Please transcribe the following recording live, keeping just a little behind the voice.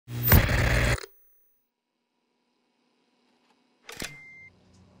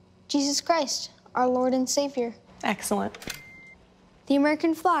Jesus Christ, our Lord and Savior. Excellent. The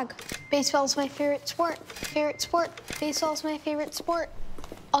American flag. Baseball's my favorite sport. Favorite sport. Baseball's my favorite sport.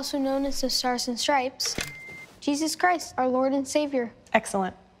 Also known as the Stars and Stripes. Jesus Christ, our Lord and Savior.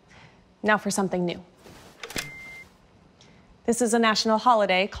 Excellent. Now for something new. This is a national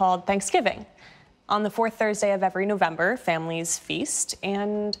holiday called Thanksgiving. On the fourth Thursday of every November, families feast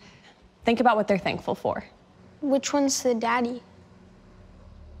and think about what they're thankful for. Which one's the daddy?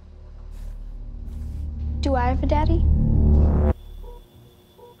 Do I have a daddy?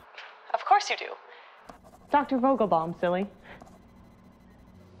 Of course you do. Dr. Vogelbaum, silly.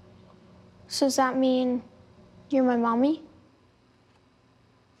 So does that mean you're my mommy?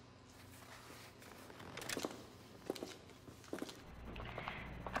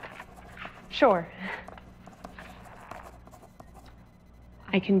 Sure.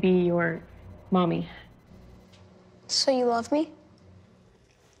 I can be your mommy. So you love me?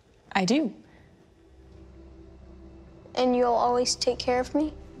 I do. And you'll always take care of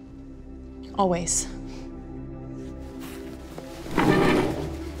me? Always.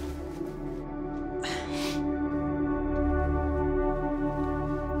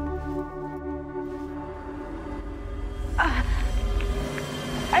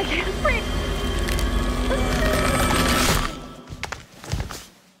 I can't breathe.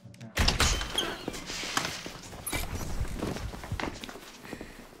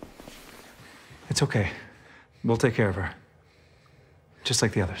 It's okay. We'll take care of her. Just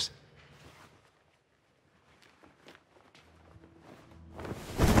like the others.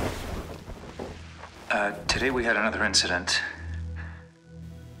 Today we had another incident.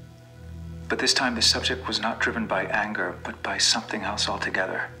 But this time the subject was not driven by anger, but by something else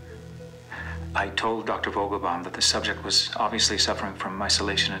altogether. I told Dr. Vogelbaum that the subject was obviously suffering from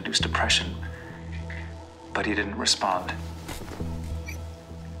isolation-induced depression, but he didn't respond.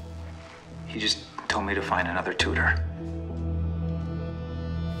 He just told me to find another tutor.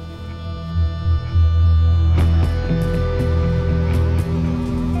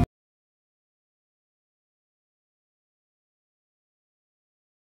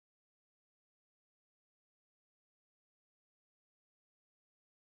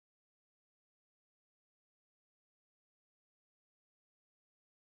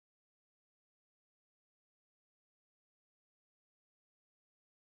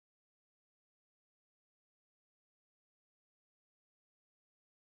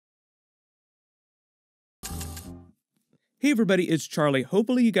 Hey everybody, it's Charlie.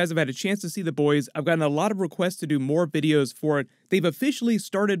 Hopefully you guys have had a chance to see The Boys. I've gotten a lot of requests to do more videos for it. They've officially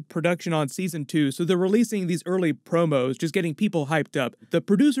started production on season 2, so they're releasing these early promos, just getting people hyped up. The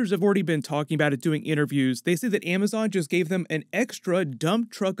producers have already been talking about it, doing interviews. They say that Amazon just gave them an extra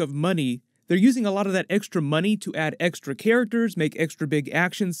dump truck of money. They're using a lot of that extra money to add extra characters, make extra big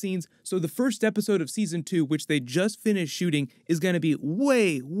action scenes, so the first episode of season 2, which they just finished shooting, is going to be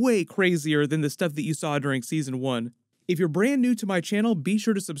way, way crazier than the stuff that you saw during season 1. If you're brand new to my channel, be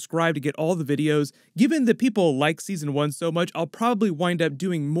sure to subscribe to get all the videos. Given that people like season 1 so much, I'll probably wind up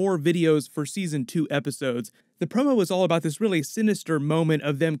doing more videos for season 2 episodes. The promo was all about this really sinister moment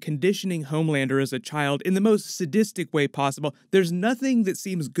of them conditioning Homelander as a child in the most sadistic way possible. There's nothing that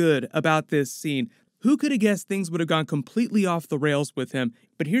seems good about this scene. Who could have guessed things would have gone completely off the rails with him?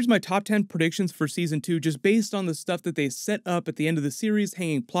 But here's my top 10 predictions for season 2, just based on the stuff that they set up at the end of the series,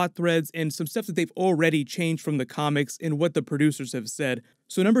 hanging plot threads, and some stuff that they've already changed from the comics and what the producers have said.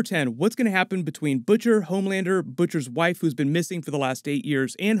 So number 10, what's going to happen between Butcher, Homelander, Butcher's wife who's been missing for the last 8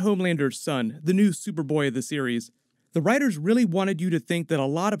 years, and Homelander's son, the new Superboy of the series? The writers really wanted you to think that a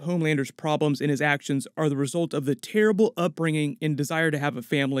lot of Homelander's problems and his actions are the result of the terrible upbringing and desire to have a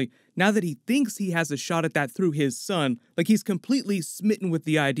family. Now that he thinks he has a shot at that through his son, like he's completely smitten with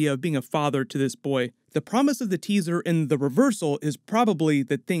the idea of being a father to this boy. The promise of the teaser and the reversal is probably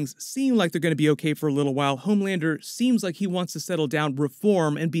that things seem like they're going to be okay for a little while. Homelander seems like he wants to settle down,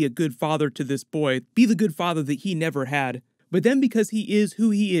 reform, and be a good father to this boy. Be the good father that he never had. But then because he is who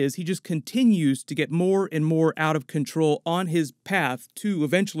he is, he just continues to get more and more out of control on his path to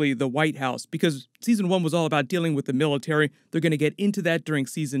eventually the White House. Because season 1 was all about dealing with the military. They're going to get into that during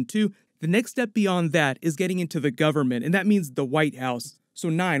season 2. The next step beyond that is getting into the government, and that means the White House. So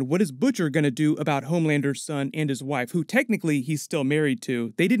 9, what is Butcher going to do about Homelander's son and his wife, who technically he's still married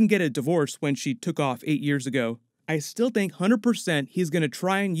to? They didn't get a divorce when she took off 8 years ago. I still think 100% he's going to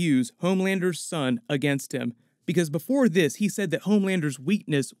try and use Homelander's son against him. Because before this, he said that Homelander's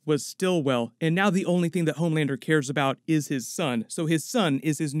weakness was Stillwell, and now the only thing that Homelander cares about is his son, so his son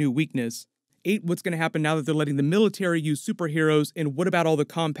is his new weakness. 8, what's going to happen now that they're letting the military use superheroes, and what about all the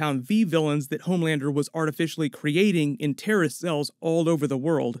Compound V villains that Homelander was artificially creating in terrorist cells all over the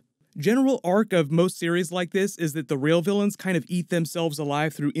world? General arc of most series like this is that the real villains kind of eat themselves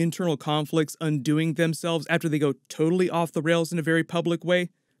alive through internal conflicts, undoing themselves after they go totally off the rails in a very public way.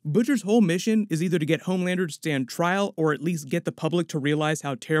 Butcher's whole mission is either to get Homelander to stand trial or at least get the public to realize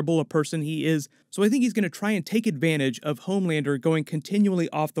how terrible a person he is, so I think he's going to try and take advantage of Homelander going continually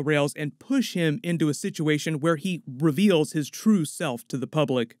off the rails and push him into a situation where he reveals his true self to the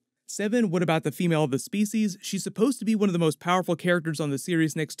public. 7. What about the female of the species? She's supposed to be one of the most powerful characters on the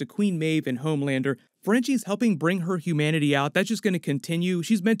series next to Queen Maeve and Homelander. Frenchie's helping bring her humanity out. That's just going to continue.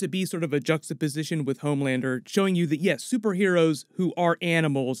 She's meant to be sort of a juxtaposition with Homelander, showing you that, yes, superheroes who are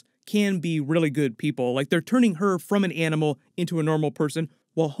animals can be really good people. Like, they're turning her from an animal into a normal person,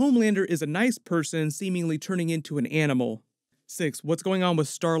 while Homelander is a nice person seemingly turning into an animal. 6. What's going on with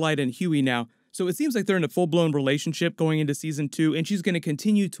Starlight and Huey now? So it seems like they're in a full-blown relationship going into season 2, and she's going to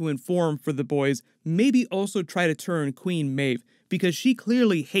continue to inform for the boys, maybe also try to turn Queen Maeve, because she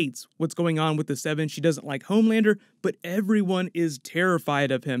clearly hates what's going on with the Seven. She doesn't like Homelander, but everyone is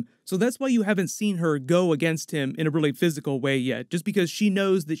terrified of him. So that's why you haven't seen her go against him in a really physical way yet, just because she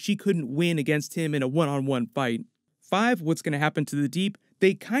knows that she couldn't win against him in a one-on-one fight. 5. What's going to happen to the Deep?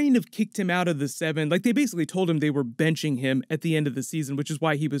 They kind of kicked him out of the Seven. Like, they basically told him they were benching him at the end of the season, which is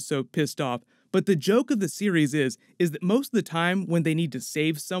why he was so pissed off. But the joke of the series is that most of the time when they need to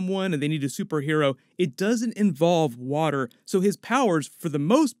save someone and they need a superhero, it doesn't involve water. So his powers, for the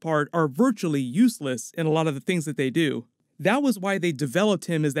most part, are virtually useless in a lot of the things that they do. That was why they developed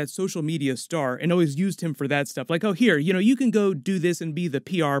him as that social media star and always used him for that stuff. Like, oh, here, you can go do this and be the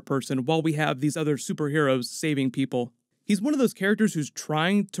PR person while we have these other superheroes saving people. He's one of those characters who's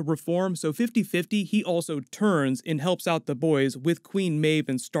trying to reform, so 50-50, he also turns and helps out the boys with Queen Maeve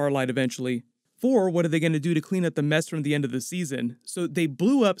and Starlight eventually. 4, what are they going to do to clean up the mess from the end of the season? So they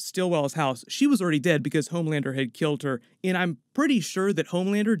blew up Stillwell's house. She was already dead because Homelander had killed her, and I'm pretty sure that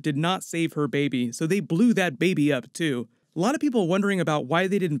Homelander did not save her baby, so they blew that baby up too. A lot of people wondering about why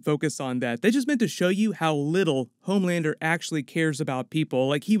they didn't focus on that. They just meant to show you how little Homelander actually cares about people.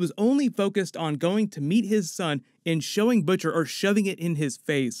 Like, he was only focused on going to meet his son and showing Butcher or shoving it in his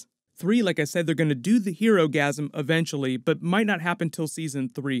face. 3, like I said, they're going to do the hero-gasm eventually, but might not happen till season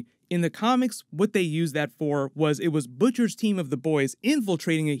 3. In the comics, what they used that for was it was Butcher's team of the boys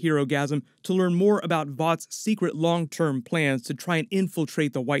infiltrating a hero-gasm to learn more about Vought's secret long-term plans to try and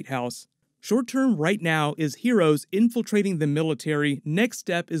infiltrate the White House. Short-term right now is heroes infiltrating the military. Next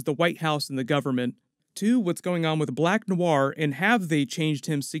step is the White House and the government. 2, what's going on with Black Noir, and have they changed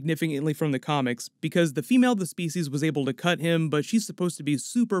him significantly from the comics? Because the female of the species was able to cut him, but she's supposed to be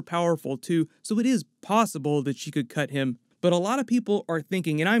super powerful too, so it is possible that she could cut him. But a lot of people are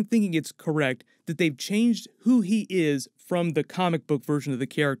thinking, and I'm thinking it's correct, that they've changed who he is from the comic book version of the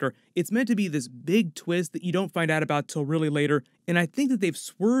character. It's meant to be this big twist that you don't find out about till really later, and I think that they've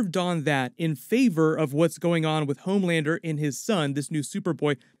swerved on that in favor of what's going on with Homelander and his son, this new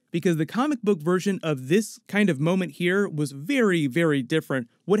Superboy, because the comic book version of this kind of moment here was very, very different.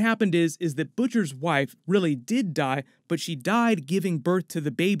 What happened is that Butcher's wife really did die, but she died giving birth to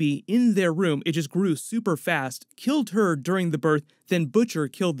the baby in their room. It just grew super fast, killed her during the birth, then Butcher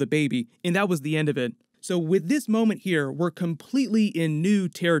killed the baby, and that was the end of it. So with this moment here, we're completely in new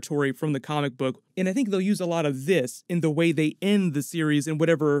territory from the comic book, and I think they'll use a lot of this in the way they end the series in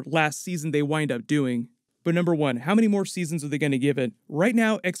whatever last season they wind up doing. But number 1, how many more seasons are they going to give it? Right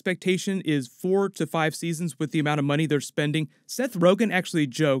now, expectation is 4 to 5 seasons with the amount of money they're spending. Seth Rogen actually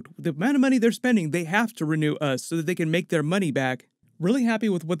joked, with the amount of money they're spending, they have to renew us so that they can make their money back. Really happy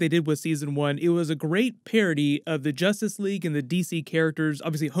with what they did with season 1. It was a great parody of the Justice League and the DC characters,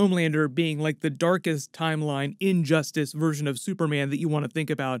 obviously Homelander being like the darkest timeline Injustice version of Superman that you want to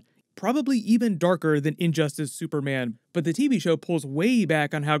think about. Probably even darker than Injustice Superman, but the TV show pulls way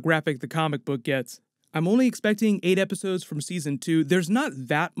back on how graphic the comic book gets. I'm only expecting 8 episodes from season 2. There's not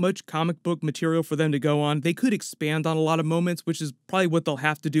that much comic book material for them to go on. They could expand on a lot of moments, which is probably what they'll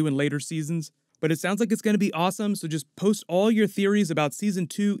have to do in later seasons. But it sounds like it's going to be awesome, so just post all your theories about season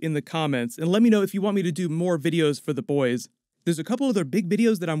 2 in the comments, and let me know if you want me to do more videos for the boys. There's a couple other big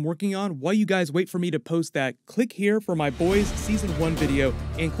videos that I'm working on. While you guys wait for me to post that, click here for my Boys Season 1 video,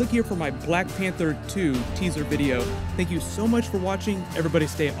 and click here for my Black Panther 2 teaser video. Thank you so much for watching. Everybody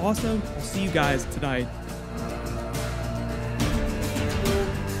stay awesome. I'll see you guys tonight.